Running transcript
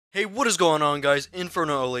Hey, what is going on, guys?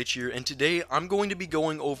 Inferno LH here, and today I'm going to be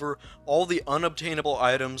going over all the unobtainable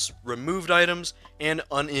items, removed items, and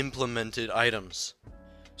unimplemented items.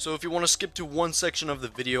 So if you want to skip to one section of the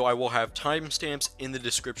video, I will have timestamps in the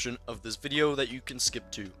description of this video that you can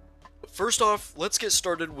skip to. First off, let's get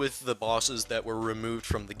started with the bosses that were removed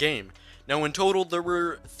from the game. Now in total, there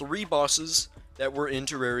were 3 bosses that were in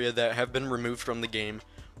Terraria that have been removed from the game.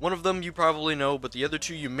 One of them you probably know, but the other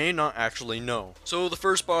 2 you may not actually know. So the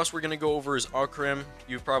first boss we're going to go over is Akrem.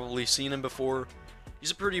 You've probably seen him before. He's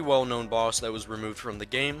a pretty well-known boss that was removed from the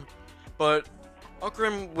game, but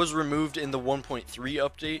Akrem was removed in the 1.3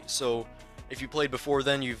 update, so if you played before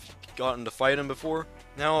then, you've gotten to fight him before.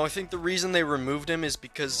 Now, I think the reason they removed him is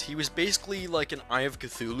because he was basically like an Eye of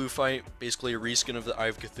Cthulhu fight, basically a reskin of the Eye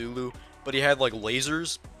of Cthulhu, but he had like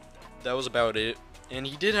lasers. That was about it. And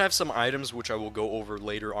he did have some items which I will go over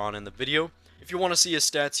later on in the video. If you want to see his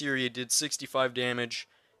stats here, he did 65 damage,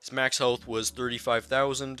 his max health was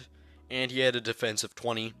 35,000, and he had a defense of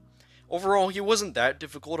 20. Overall, he wasn't that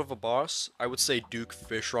difficult of a boss. I would say Duke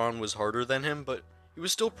Fishron was harder than him, but he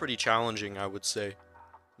was still pretty challenging, I would say.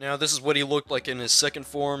 Now, this is what he looked like in his second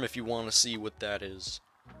form, if you want to see what that is.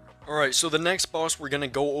 Alright, so the next boss we're going to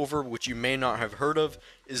go over, which you may not have heard of,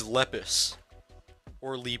 is Lepus.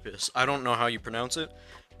 Or Lepus, I don't know how you pronounce it,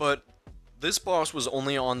 but this boss was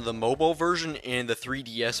only on the mobile version and the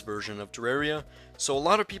 3DS version of Terraria, so a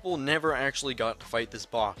lot of people never actually got to fight this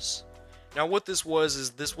boss. Now what this was is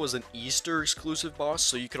this was an Easter exclusive boss,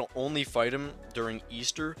 so you could only fight him during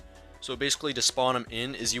Easter. So basically to spawn him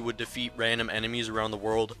in is you would defeat random enemies around the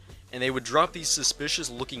world, and they would drop these suspicious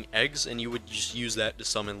looking eggs, and you would just use that to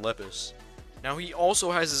summon Lepus. Now he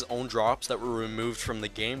also has his own drops that were removed from the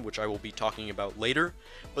game, which I will be talking about later,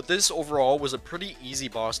 but this overall was a pretty easy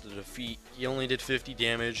boss to defeat. He only did 50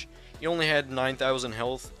 damage, he only had 9,000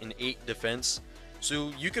 health and 8 defense,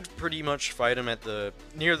 so you could pretty much fight him at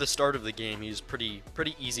near the start of the game. He's pretty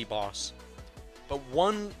easy boss. But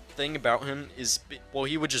one thing about him is, well,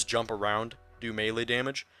 he would just jump around, do melee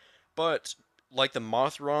damage, but like the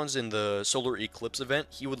Mothrons in the Solar Eclipse event,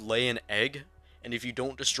 he would lay an egg, and if you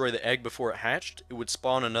don't destroy the egg before it hatched, it would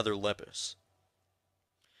spawn another Lepus.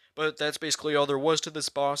 But that's basically all there was to this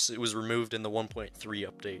boss. It was removed in the 1.3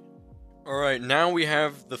 update. Alright, now we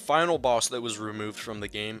have the final boss that was removed from the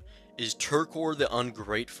game, is Turkor the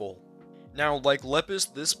Ungrateful. Now, like Lepus,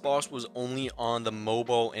 this boss was only on the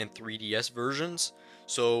mobile and 3DS versions,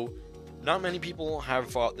 so not many people have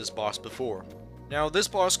fought this boss before. Now, this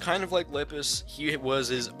boss, kind of like Lepus, he was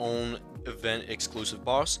his own event exclusive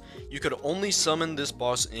boss. You could only summon this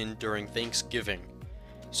boss in during Thanksgiving.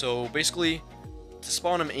 So basically, to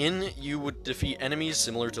spawn him in, you would defeat enemies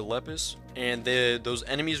similar to Lepus, and those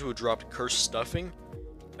enemies would drop cursed stuffing.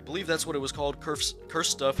 I believe that's what it was called,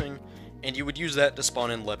 cursed stuffing, and you would use that to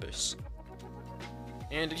spawn in Lepus.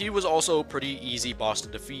 And he was also a pretty easy boss to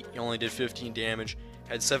defeat. He only did 15 damage,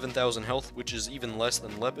 had 7,000 health, which is even less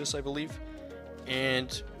than Lepus, I believe.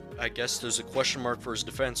 And I guess there's a question mark for his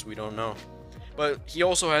defense, we don't know. But he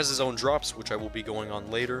also has his own drops, which I will be going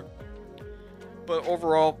on later. But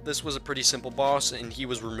overall, this was a pretty simple boss, and he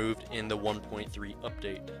was removed in the 1.3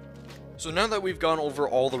 update. So now that we've gone over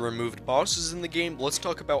all the removed bosses in the game, let's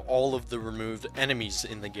talk about all of the removed enemies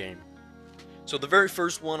in the game. So the very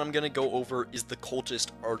first one I'm going to go over is the Cultist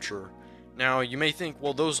Archer. Now, you may think,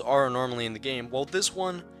 well, those are normally in the game. Well, this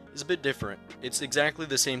one is a bit different. It's exactly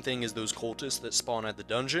the same thing as those cultists that spawn at the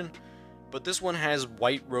dungeon, but this one has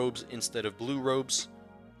white robes instead of blue robes.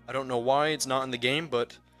 I don't know why it's not in the game,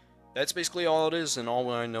 but that's basically all it is and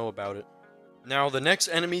all I know about it. Now, the next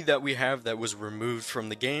enemy that we have that was removed from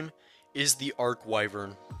the game is the Arc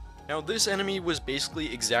Wyvern. Now, this enemy was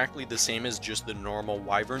basically exactly the same as just the normal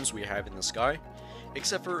wyverns we have in the sky,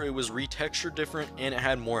 except for it was retextured different and it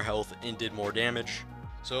had more health and did more damage.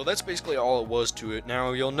 So that's basically all it was to it.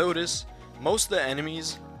 Now, you'll notice most of the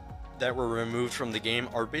enemies that were removed from the game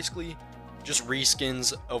are basically just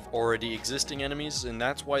reskins of already existing enemies, and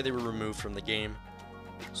that's why they were removed from the game.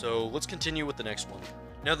 So let's continue with the next one.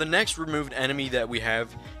 Now, the next removed enemy that we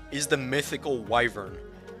have is the Mythical Wyvern.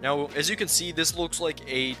 Now, as you can see, this looks like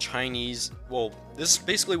a Chinese, well, this is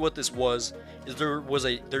basically what this was, is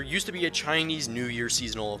there used to be a Chinese New Year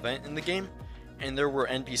seasonal event in the game, and there were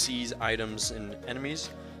NPCs, items, and enemies,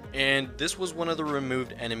 and this was one of the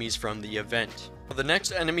removed enemies from the event. The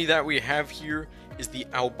next enemy that we have here is the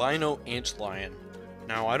Albino Antlion.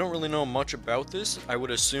 Now, I don't really know much about this. I would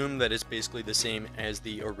assume that it's basically the same as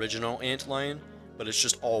the original Antlion, but it's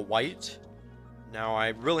just all white. Now, I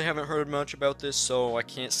really haven't heard much about this, so I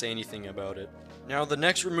can't say anything about it. Now, the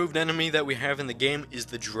next removed enemy that we have in the game is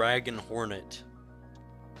the Dragon Hornet.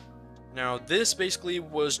 Now this basically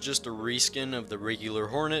was just a reskin of the regular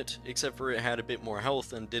Hornet, except for it had a bit more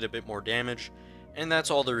health and did a bit more damage, and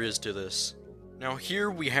that's all there is to this. Now here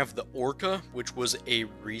we have the Orca, which was a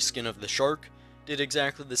reskin of the Shark. Did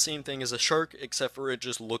exactly the same thing as a Shark, except for it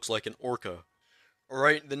just looks like an Orca.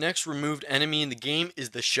 Alright, the next removed enemy in the game is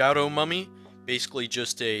the Shadow Mummy, basically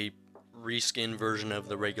just a reskin version of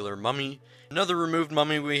the regular Mummy. Another removed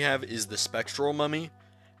mummy we have is the Spectral Mummy,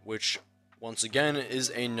 which once again is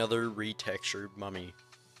another retextured mummy.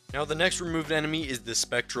 Now the next removed enemy is the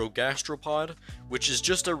Spectral Gastropod, which is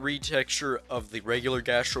just a retexture of the regular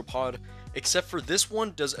Gastropod, except for this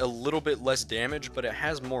one does a little bit less damage, but it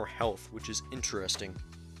has more health, which is interesting.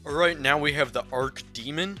 Alright, now we have the Arc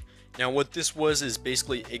Demon. Now what this was is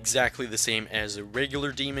basically exactly the same as a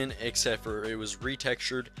regular demon, except for it was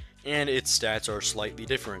retextured, and its stats are slightly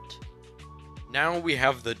different. Now we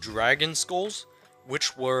have the Dragon Skulls,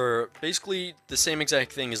 which were basically the same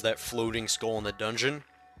exact thing as that floating skull in the dungeon,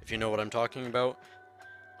 if you know what I'm talking about.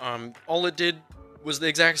 All it did was the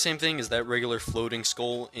exact same thing as that regular floating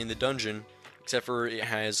skull in the dungeon, except for it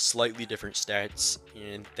has slightly different stats,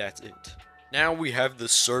 and that's it. Now we have the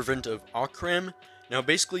Servant of Akram. Now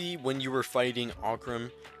basically, when you were fighting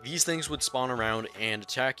Akram, these things would spawn around and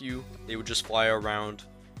attack you. They would just fly around,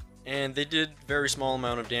 and they did very small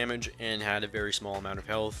amount of damage and had a very small amount of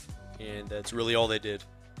health, and that's really all they did.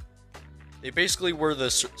 They basically were the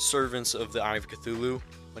servants of the Eye of Cthulhu.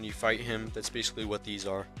 When you fight him, that's basically what these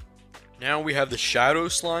are. Now we have the Shadow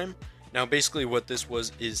Slime. Now basically what this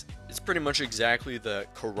was is, it's pretty much exactly the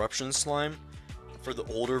Corruption Slime for the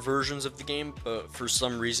older versions of the game, but for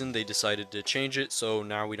some reason they decided to change it, so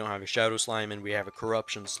now we don't have a Shadow Slime and we have a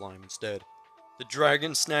Corruption Slime instead. The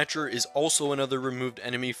Dragon Snatcher is also another removed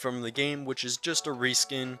enemy from the game, which is just a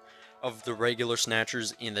reskin of the regular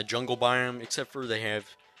Snatchers in the jungle biome, except for they have,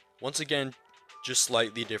 once again, just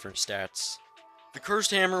slightly different stats. The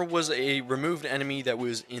Cursed Hammer was a removed enemy that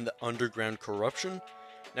was in the Underground Corruption.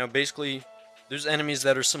 Now basically, there's enemies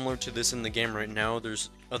that are similar to this in the game right now. There's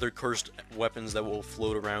other cursed weapons that will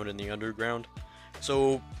float around in the underground.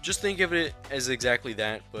 So just think of it as exactly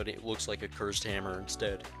that, but it looks like a Cursed Hammer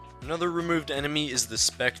instead. Another removed enemy is the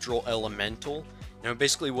Spectral Elemental. Now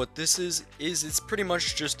basically what this is it's pretty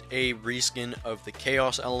much just a reskin of the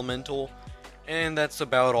Chaos Elemental, and that's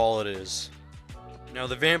about all it is. Now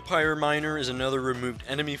the Vampire Miner is another removed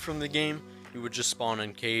enemy from the game. He would just spawn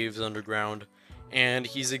in caves underground, and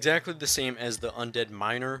he's exactly the same as the Undead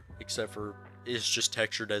Miner, except for it's just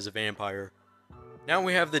textured as a vampire. Now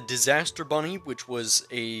we have the Disaster Bunny, which was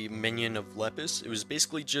a minion of Lepus. It was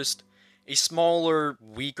basically just a smaller,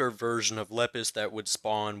 weaker version of Lepus that would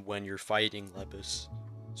spawn when you're fighting Lepus.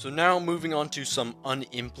 So now moving on to some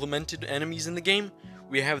unimplemented enemies in the game,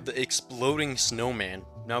 we have the Exploding Snowman.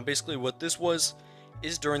 Now basically what this was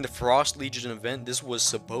is during the Frost Legion event, this was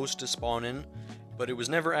supposed to spawn in, but it was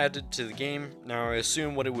never added to the game. Now I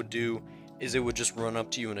assume what it would do is it would just run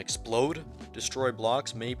up to you and explode, destroy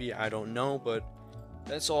blocks, maybe, I don't know, but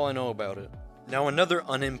that's all I know about it. Now another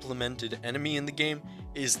unimplemented enemy in the game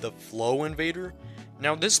is the Flow Invader.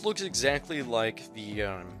 Now this looks exactly like the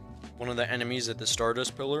one of the enemies at the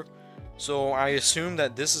Stardust Pillar, so I assume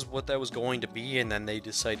that this is what that was going to be, and then they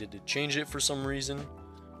decided to change it for some reason.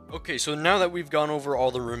 Okay, so now that we've gone over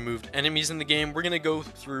all the removed enemies in the game, we're going to go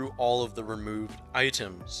through all of the removed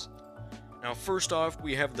items. Now first off,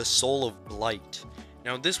 we have the Soul of Blight.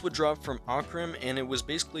 Now this would drop from Akram, and it was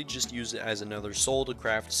basically just used as another soul to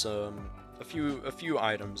craft a few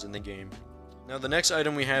items in the game. Now the next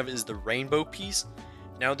item we have is the Rainbow Piece.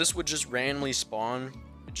 Now this would just randomly spawn,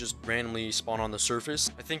 on the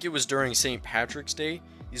surface. I think it was during St. Patrick's Day.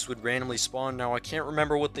 These would randomly spawn. Now I can't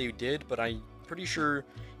remember what they did, but I'm pretty sure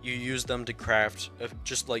you use them to craft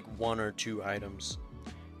just like 1 or 2 items.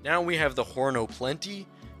 Now we have the Horn o' Plenty.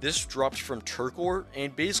 This dropped from Turkor,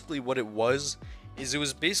 and basically what it was is it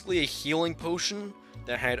was basically a healing potion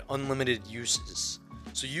that had unlimited uses.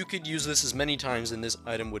 So you could use this as many times and this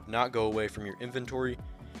item would not go away from your inventory,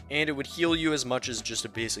 and it would heal you as much as just a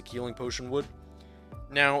basic healing potion would.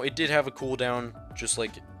 Now it did have a cooldown, just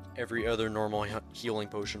like every other normal healing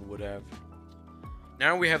potion would have.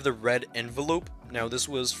 Now we have the Red Envelope. Now this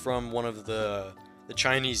was from one of the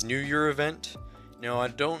Chinese New Year event. Now I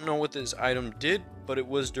don't know what this item did, but it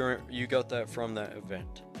was you got that from that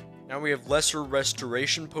event. Now we have Lesser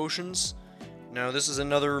Restoration Potions. Now this is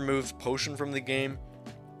another removed potion from the game.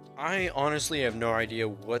 I honestly have no idea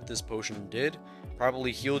what this potion did.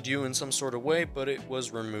 Probably healed you in some sort of way, but it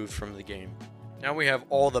was removed from the game. Now we have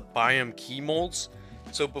all the Biome Key Molds.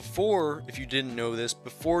 So before, if you didn't know this,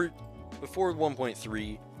 before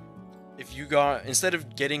 1.3, if you got, instead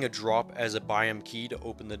of getting a drop as a biome key to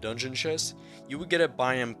open the dungeon chest, you would get a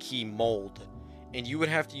biome key mold. And you would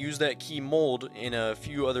have to use that key mold in a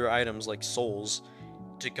few other items like souls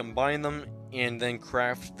to combine them and then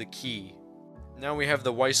craft the key. Now we have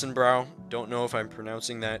the Weissenbrow. Don't know if I'm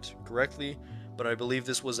pronouncing that correctly, but I believe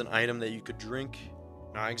this was an item that you could drink.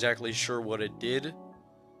 Not exactly sure what it did,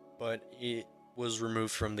 but it was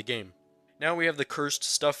removed from the game. Now we have the Cursed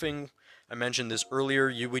Stuffing. I mentioned this earlier.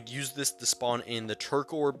 You would use this to spawn in the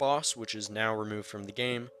Turkor boss, which is now removed from the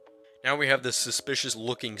game. Now we have the Suspicious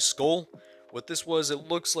Looking Skull. What this was, it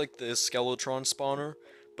looks like the Skeletron spawner,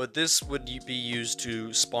 but this would be used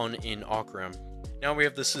to spawn in Okram. Now we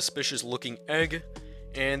have the Suspicious Looking Egg,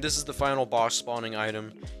 and this is the final boss spawning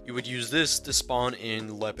item. You would use this to spawn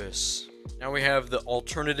in Lepus. Now we have the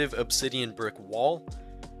Alternative Obsidian Brick Wall.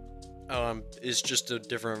 It's just a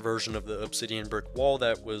different version of the Obsidian Brick Wall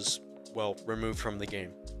that was, well, removed from the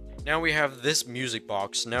game. Now we have this music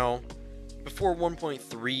box. Now, before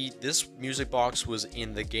 1.3, this music box was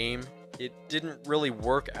in the game. It didn't really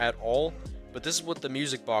work at all, but this is what the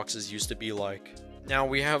music boxes used to be like. Now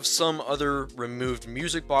we have some other removed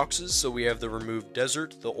music boxes. So we have the removed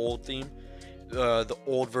desert, the old theme, the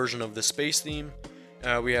old version of the space theme.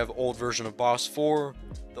 We have old version of Boss 4,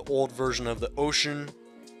 the old version of the ocean,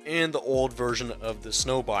 and the old version of the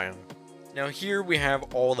snow biome. Now here we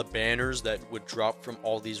have all the banners that would drop from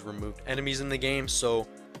all these removed enemies in the game. So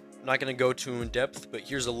I'm not going to go too in depth, but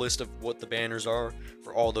here's a list of what the banners are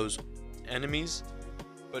for all those enemies.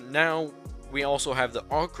 But now we also have the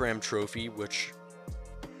Okram trophy, which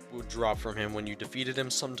would drop from him when you defeated him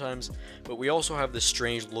sometimes. But we also have the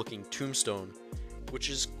strange looking tombstone, which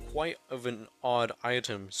is quite of an odd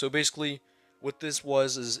item. So basically what this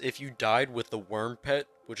was is if you died with the worm pet,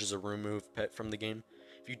 which is a removed pet from the game,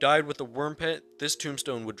 if you died with the worm pet, this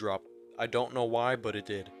tombstone would drop. I don't know why, but it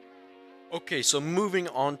did. Okay, so moving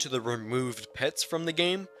on to the removed pets from the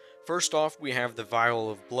game. First off, we have the Vial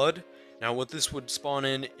of Blood. Now what this would spawn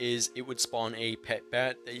in is it would spawn a pet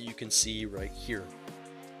bat that you can see right here.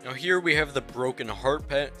 Now here we have the Broken Heart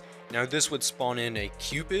pet. Now this would spawn in a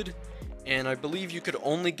Cupid, and I believe you could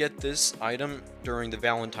only get this item during the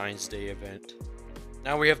Valentine's Day event.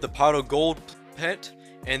 Now we have the Pot of Gold pet,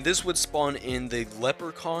 and this would spawn in the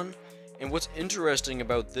Leprechaun. And what's interesting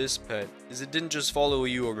about this pet is it didn't just follow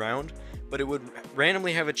you around, but it would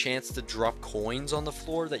randomly have a chance to drop coins on the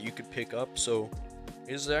floor that you could pick up, so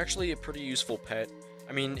it is actually a pretty useful pet.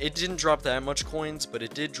 I mean, it didn't drop that much coins, but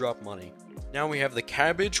it did drop money. Now we have the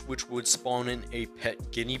Cabbage, which would spawn in a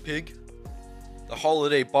pet guinea pig. The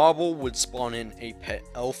Holiday Bauble would spawn in a pet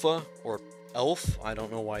Alpha, or Elf, I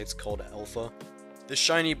don't know why it's called Alpha. The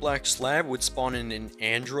Shiny Black Slab would spawn in an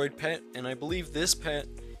Android pet, and I believe this pet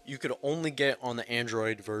you could only get on the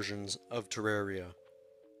Android versions of Terraria.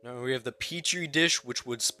 Now we have the Petri Dish, which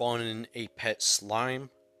would spawn in a pet Slime.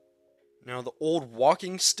 Now the Old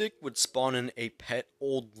Walking Stick would spawn in a pet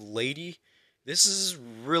Old Lady. This is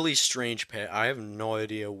really strange pet. I have no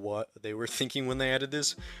idea what they were thinking when they added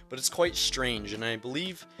this, but it's quite strange, and I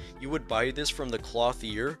believe you would buy this from the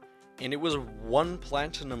Clothier, and it was 1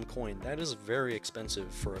 platinum coin. That is very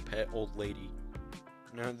expensive for a pet Old Lady.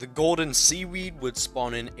 Now the Golden Seaweed would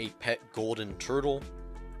spawn in a pet Golden Turtle.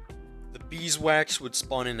 The Beeswax would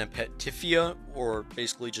spawn in a pet Tifia, or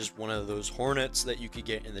basically just one of those hornets that you could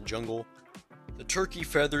get in the jungle. The Turkey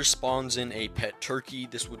Feather spawns in a pet turkey.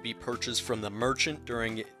 This would be purchased from the merchant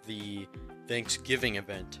during the Thanksgiving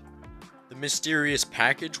event. The Mysterious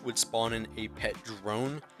Package would spawn in a pet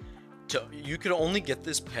drone. You could only get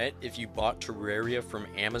this pet if you bought Terraria from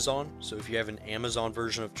Amazon. So if you have an Amazon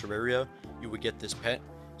version of Terraria, you would get this pet.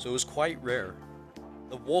 So it was quite rare.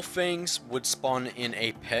 The Wolf Fangs would spawn in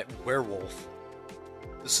a pet werewolf.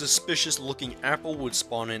 The Suspicious Looking Apple would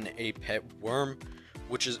spawn in a pet worm,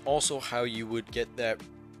 which is also how you would get that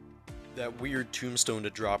weird tombstone to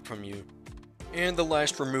drop from you. And the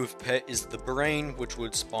last removed pet is the Brain, which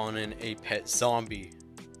would spawn in a pet zombie.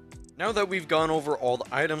 Now that we've gone over all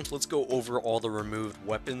the items, let's go over all the removed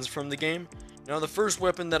weapons from the game. Now the first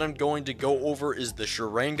weapon that I'm going to go over is the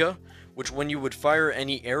Sharanga, which when you would fire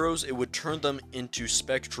any arrows, it would turn them into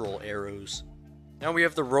spectral arrows. Now we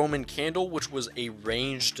have the Roman Candle, which was a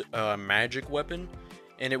ranged magic weapon,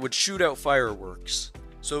 and it would shoot out fireworks.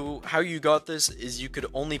 So how you got this is you could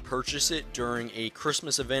only purchase it during a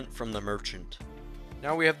Christmas event from the merchant.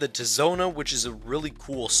 Now we have the Tizona, which is a really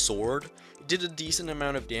cool sword. It did a decent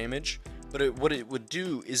amount of damage, but what it would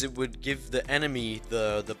do is it would give the enemy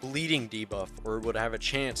the bleeding debuff, or it would have a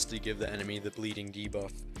chance to give the enemy the bleeding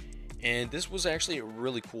debuff. And this was actually a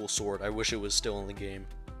really cool sword. I wish it was still in the game.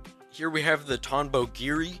 Here we have the Tonbo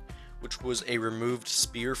Giri, which was a removed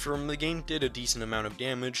spear from the game, did a decent amount of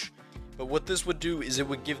damage. But what this would do is it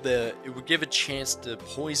would give a chance to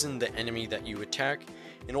poison the enemy that you attack,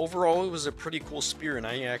 and overall it was a pretty cool spear, and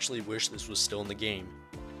I actually wish this was still in the game.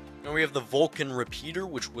 Now we have the Vulcan Repeater,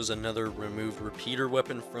 which was another removed repeater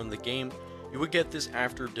weapon from the game. You would get this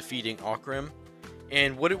after defeating Okram,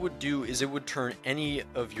 and what it would do is it would turn any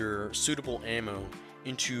of your suitable ammo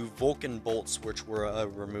into Vulcan bolts, which were a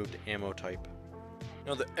removed ammo type.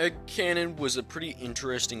 Now the Egg Cannon was a pretty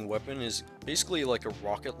interesting weapon. It's basically like a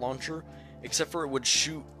rocket launcher, except for it would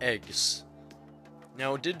shoot eggs.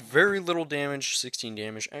 Now it did very little damage, 16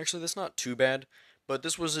 damage. Actually, that's not too bad, but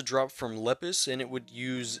this was a drop from Lepus, and it would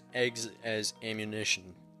use eggs as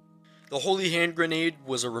ammunition. The Holy Hand Grenade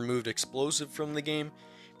was a removed explosive from the game.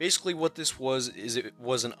 Basically what this was is it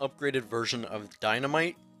was an upgraded version of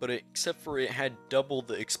Dynamite, but except for it had double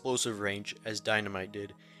the explosive range as Dynamite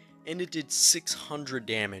did, and it did 600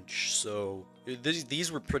 damage, so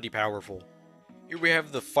these were pretty powerful. Here we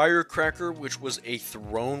have the Firecracker, which was a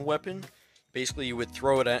thrown weapon. Basically you would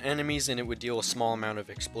throw it at enemies and it would deal a small amount of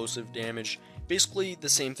explosive damage. Basically the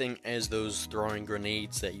same thing as those throwing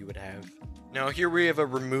grenades that you would have. Now here we have a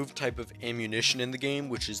removed type of ammunition in the game,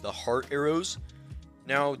 which is the Heart Arrows.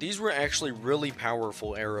 Now these were actually really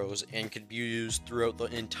powerful arrows and could be used throughout the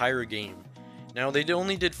entire game. Now they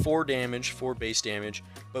only did 4 base damage,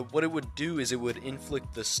 but what it would do is it would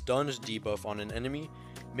inflict the stunned debuff on an enemy,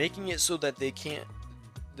 making it so that they can't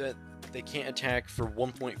attack for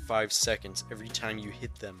 1.5 seconds every time you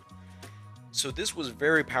hit them. So this was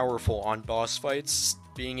very powerful on boss fights,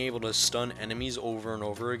 being able to stun enemies over and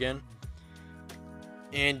over again.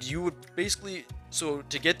 And you would basically, so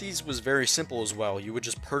to get these was very simple as well. You would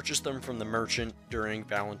just purchase them from the merchant during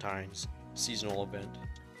Valentine's seasonal event.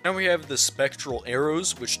 Now we have the Spectral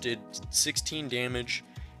Arrows, which did 16 damage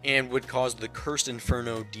and would cause the Cursed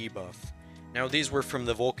Inferno debuff. Now these were from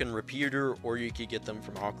the Vulcan Repeater, or you could get them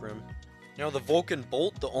from Okram. Now the Vulcan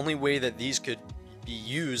Bolt, the only way that these could be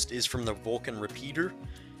used is from the Vulcan Repeater.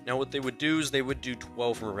 Now what they would do is they would do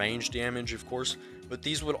 12 range damage, of course, but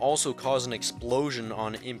these would also cause an explosion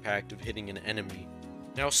on impact of hitting an enemy.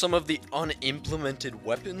 Now some of the unimplemented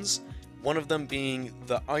weapons, one of them being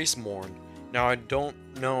the Ice Morn. Now I don't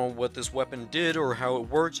know what this weapon did or how it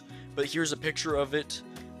worked, but here's a picture of it.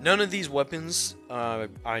 None of these weapons,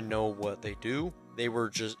 I know what they do.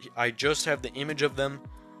 I just have the image of them,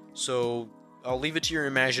 so I'll leave it to your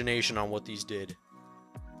imagination on what these did.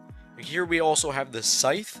 Here we also have the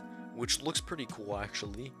Scythe, which looks pretty cool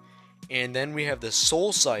actually. And then we have the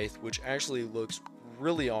Soul Scythe, which actually looks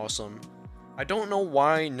really awesome. I don't know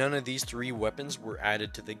why none of these 3 weapons were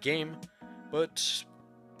added to the game, but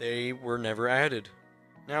they were never added.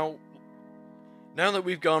 Now that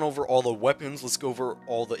we've gone over all the weapons, let's go over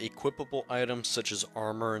all the equipable items such as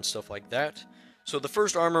armor and stuff like that. So the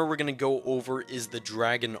first armor we're going to go over is the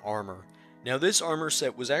Dragon Armor. Now this armor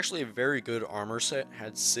set was actually a very good armor set,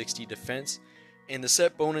 had 60 defense, and the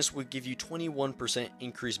set bonus would give you 21%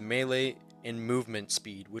 increased melee and movement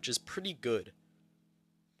speed, which is pretty good.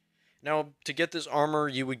 Now to get this armor,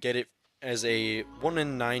 you would get it as a 1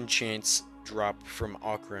 in 9 chance drop from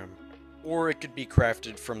Okram, or it could be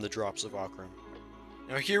crafted from the drops of Okram.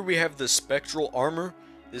 Now here we have the Spectral Armor.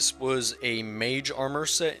 This was a mage armor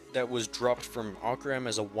set that was dropped from Okram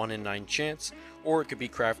as a 1 in 9 chance, or it could be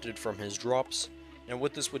crafted from his drops. Now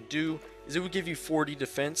what this would do is it would give you 40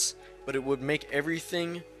 defense, but it would make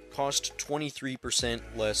everything cost 23%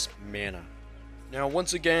 less mana. Now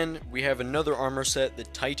once again, we have another armor set, the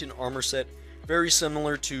Titan armor set, very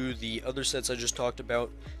similar to the other sets I just talked about.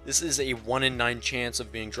 This is a 1 in 9 chance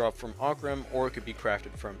of being dropped from Okram, or it could be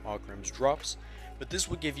crafted from Okram's drops. But this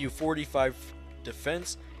would give you 45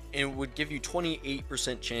 defense, and it would give you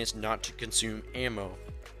 28% chance not to consume ammo.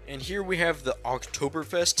 And here we have the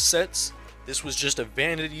Oktoberfest sets. This was just a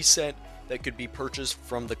vanity set that could be purchased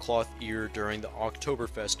from the Cloth Ear during the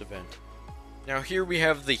Oktoberfest event. Now here we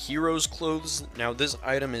have the Heroes Clothes. Now this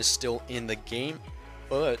item is still in the game,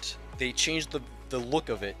 but they changed the look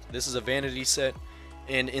of it. This is a vanity set,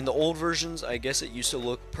 and in the old versions I guess it used to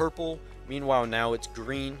look purple, meanwhile now it's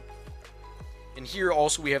green. And here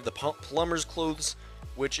also we have the Plumber's Clothes,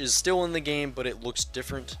 which is still in the game, but it looks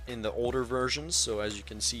different in the older versions, so as you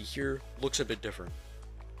can see here, looks a bit different.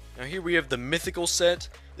 Now here we have the Mythical set.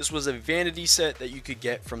 This was a vanity set that you could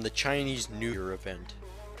get from the Chinese New Year event.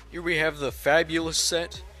 Here we have the Fabulous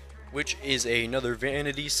set, which is another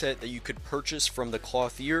vanity set that you could purchase from the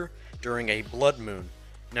Clothier during a Blood Moon.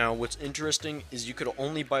 Now what's interesting is you could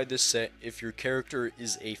only buy this set if your character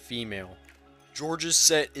is a female. George's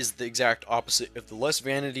set is the exact opposite of the less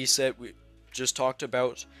vanity set we just talked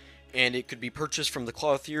about, and it could be purchased from the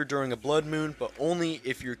clothier during a blood moon, but only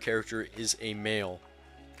if your character is a male.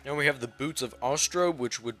 Now we have the Boots of Ostra,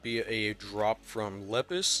 which would be a drop from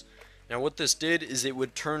Lepus. Now what this did is it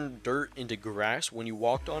would turn dirt into grass when you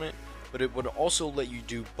walked on it, but it would also let you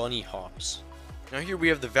do bunny hops. Now here we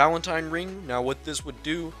have the Valentine ring. Now what this would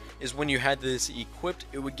do is when you had this equipped,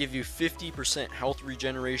 it would give you 50% health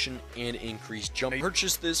regeneration and increased jump. I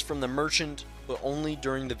purchased this from the merchant, but only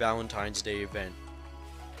during the Valentine's Day event.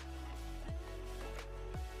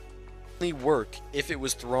 Only work if it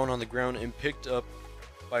was thrown on the ground and picked up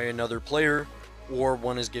by another player, or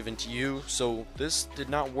one is given to you. So this did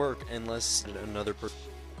not work unless another person.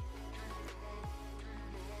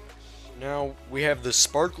 Now we have the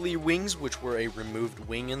sparkly wings, which were a removed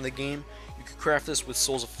wing in the game. You could craft this with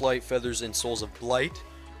Souls of Flight, Feathers, and Souls of Blight,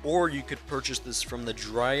 or you could purchase this from the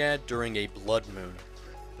Dryad during a blood moon.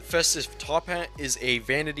 The Festive Top Hat is a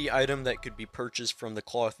vanity item that could be purchased from the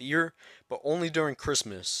clothier, but only during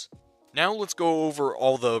Christmas. Now let's go over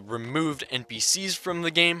all the removed NPCs from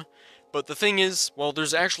the game, but the thing is, well,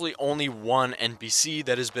 there's actually only one NPC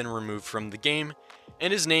that has been removed from the game,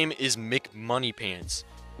 and his name is Mick Moneypants.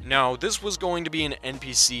 Now, this was going to be an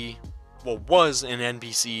NPC, well, was an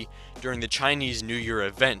NPC during the Chinese New Year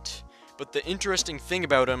event, but the interesting thing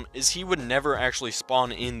about him is he would never actually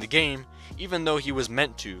spawn in the game, even though he was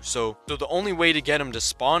meant to, so the only way to get him to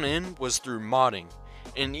spawn in was through modding.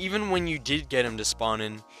 And even when you did get him to spawn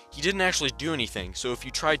in, he didn't actually do anything, so if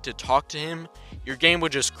you tried to talk to him, your game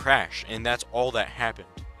would just crash, and that's all that happened.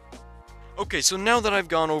 Okay, so now that I've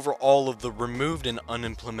gone over all of the removed and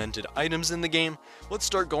unimplemented items in the game, let's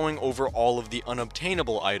start going over all of the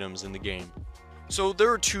unobtainable items in the game. So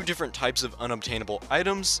there are two different types of unobtainable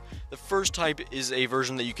items. The first type is a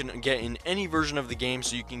version that you can get in any version of the game,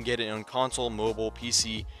 so you can get it on console, mobile,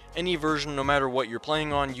 PC, any version, no matter what you're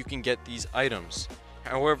playing on, you can get these items.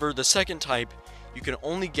 However, the second type you can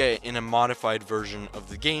only get in a modified version of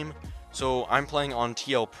the game, so I'm playing on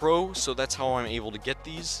TL Pro, so that's how I'm able to get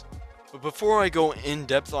these. But before I go in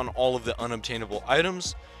depth on all of the unobtainable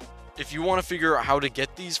items, if you want to figure out how to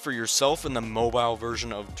get these for yourself in the mobile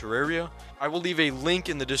version of Terraria, I will leave a link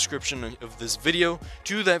in the description of this video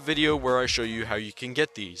to that video where I show you how you can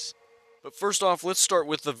get these. But first off, let's start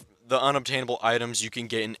with the unobtainable items you can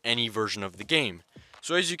get in any version of the game.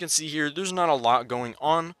 So as you can see here, there's not a lot going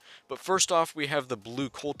on, but first off we have the blue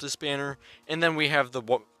cultist banner, and then we have the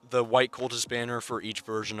white cultist banner for each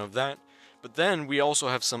version of that. But then we also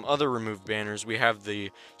have some other removed banners. We have the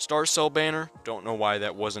Star Cell banner, don't know why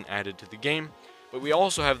that wasn't added to the game, but we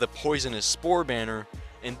also have the Poisonous Spore banner,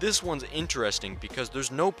 and this one's interesting because there's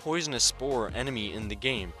no Poisonous Spore enemy in the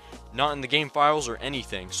game, not in the game files or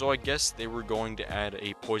anything, so I guess they were going to add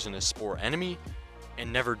a Poisonous Spore enemy,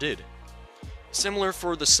 and never did. Similar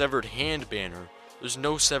for the Severed Hand banner, there's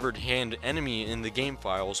no Severed Hand enemy in the game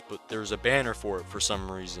files, but there's a banner for it for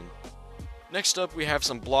some reason. Next up we have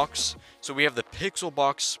some blocks. So we have the Pixel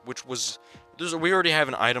box, which was, we already have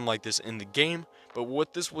an item like this in the game, but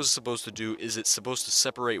what this was supposed to do is it's supposed to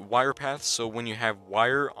separate wire paths, so when you have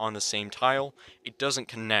wire on the same tile, it doesn't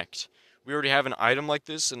connect. We already have an item like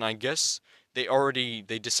this, and I guess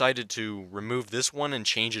they decided to remove this one and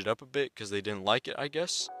change it up a bit because they didn't like it, I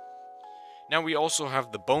guess. Now we also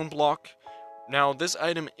have the bone block. Now this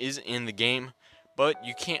item is in the game, but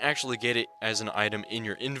you can't actually get it as an item in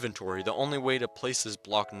your inventory. The only way to place this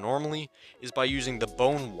block normally is by using the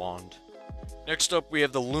bone wand. Next up we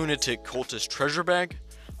have the Lunatic Cultist treasure bag.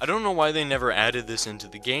 I don't know why they never added this into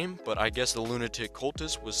the game, but I guess the Lunatic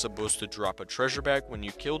Cultist was supposed to drop a treasure bag when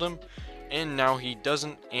you killed him, and now he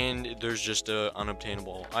doesn't, and there's just an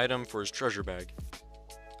unobtainable item for his treasure bag.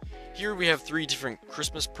 Here we have three different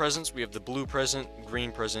Christmas presents. We have the blue present,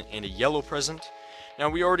 green present, and a yellow present. Now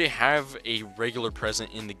we already have a regular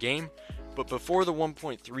present in the game, but before the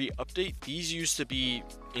 1.3 update, these used to be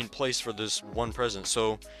in place for this one present.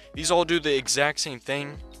 So these all do the exact same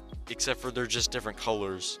thing, except for they're just different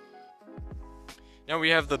colors. Now we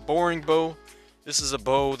have the boring bow. This is a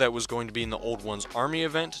bow that was going to be in the Old Ones Army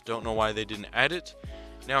event. Don't know why they didn't add it.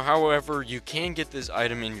 Now, however, you can get this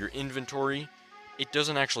item in your inventory. It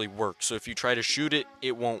doesn't actually work, so if you try to shoot it,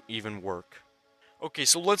 it won't even work. Okay,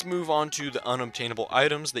 so let's move on to the unobtainable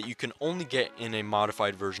items that you can only get in a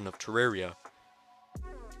modified version of Terraria.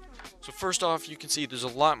 So first off, you can see there's a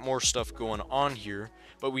lot more stuff going on here,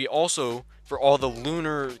 but we also, for all the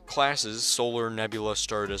lunar classes, Solar, Nebula,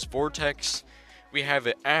 Stardust, Vortex, we have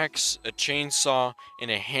an axe, a chainsaw,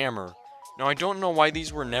 and a hammer. Now I don't know why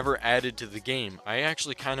these were never added to the game. I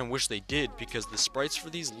actually kind of wish they did, because the sprites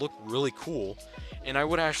for these look really cool, and I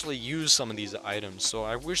would actually use some of these items, so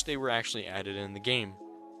I wish they were actually added in the game.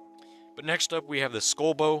 But next up we have the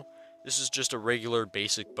skull bow. This is just a regular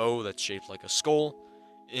basic bow that's shaped like a skull.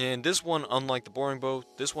 And this one, unlike the boring bow,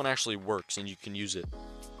 this one actually works and you can use it.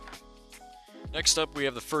 Next up, we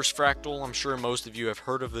have the first fractal. I'm sure most of you have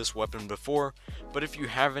heard of this weapon before, but if you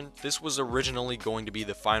haven't, this was originally going to be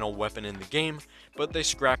the final weapon in the game, but they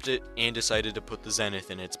scrapped it and decided to put the Zenith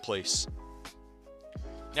in its place.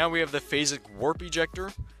 Now we have the phasic warp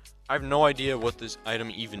ejector. I have no idea what this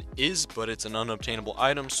item even is, but it's an unobtainable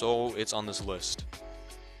item, so it's on this list.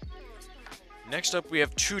 Next up, we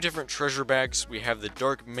have two different treasure bags. We have the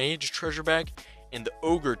Dark Mage treasure bag and the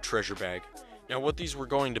Ogre treasure bag. Now what these were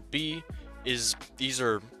going to be is these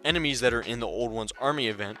are enemies that are in the Old One's Army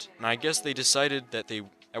event, and I guess they decided that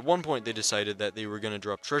at one point they decided that they were going to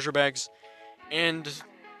drop treasure bags, and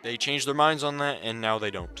they changed their minds on that, and now they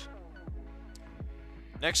don't.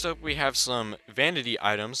 Next up, we have some vanity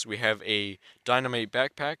items. We have a dynamite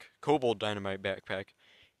backpack, kobold dynamite backpack,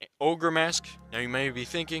 ogre mask. Now you may be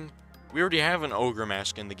thinking, we already have an ogre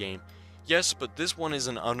mask in the game. Yes, but this one is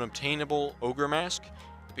an unobtainable ogre mask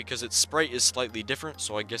because its sprite is slightly different,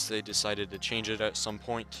 so I guess they decided to change it at some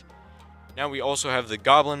point. Now we also have the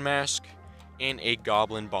goblin mask and a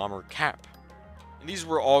goblin bomber cap. And these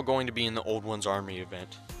were all going to be in the Old One's Army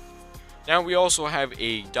event. Now we also have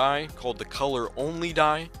a die called the color only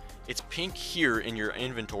die. It's pink here in your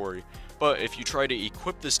inventory, but if you try to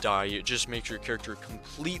equip this die, it just makes your character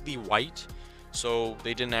completely white. So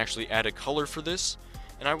they didn't actually add a color for this.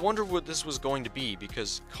 And I wonder what this was going to be,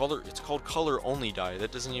 because it's called color only die.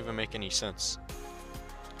 That doesn't even make any sense.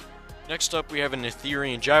 Next up, we have an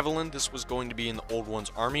Ethereal Javelin. This was going to be in the Old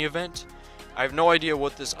One's Army event. I have no idea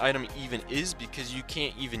what this item even is because you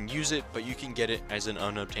can't even use it, but you can get it as an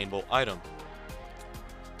unobtainable item.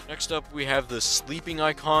 Next up, we have the sleeping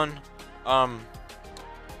icon. I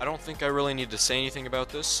don't think I really need to say anything about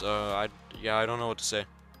this. I don't know what to say.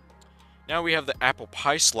 Now we have the apple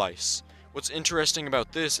pie slice. What's interesting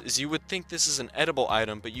about this is you would think this is an edible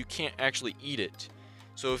item, but you can't actually eat it.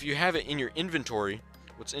 So if you have it in your inventory,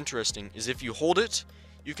 what's interesting is if you hold it,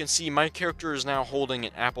 you can see my character is now holding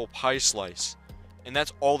an apple pie slice. And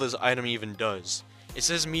that's all this item even does. It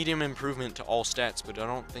says medium improvement to all stats, but I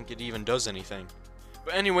don't think it even does anything.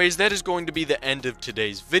 But anyways, that is going to be the end of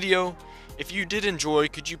today's video. If you did enjoy,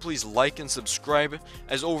 could you please like and subscribe,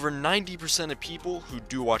 as over 90% of people who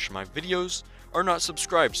do watch my videos are not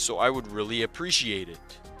subscribed, so I would really appreciate it.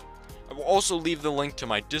 I will also leave the link to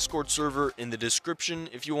my Discord server in the description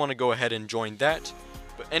if you want to go ahead and join that.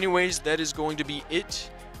 But anyways, that is going to be it,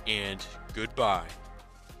 and goodbye.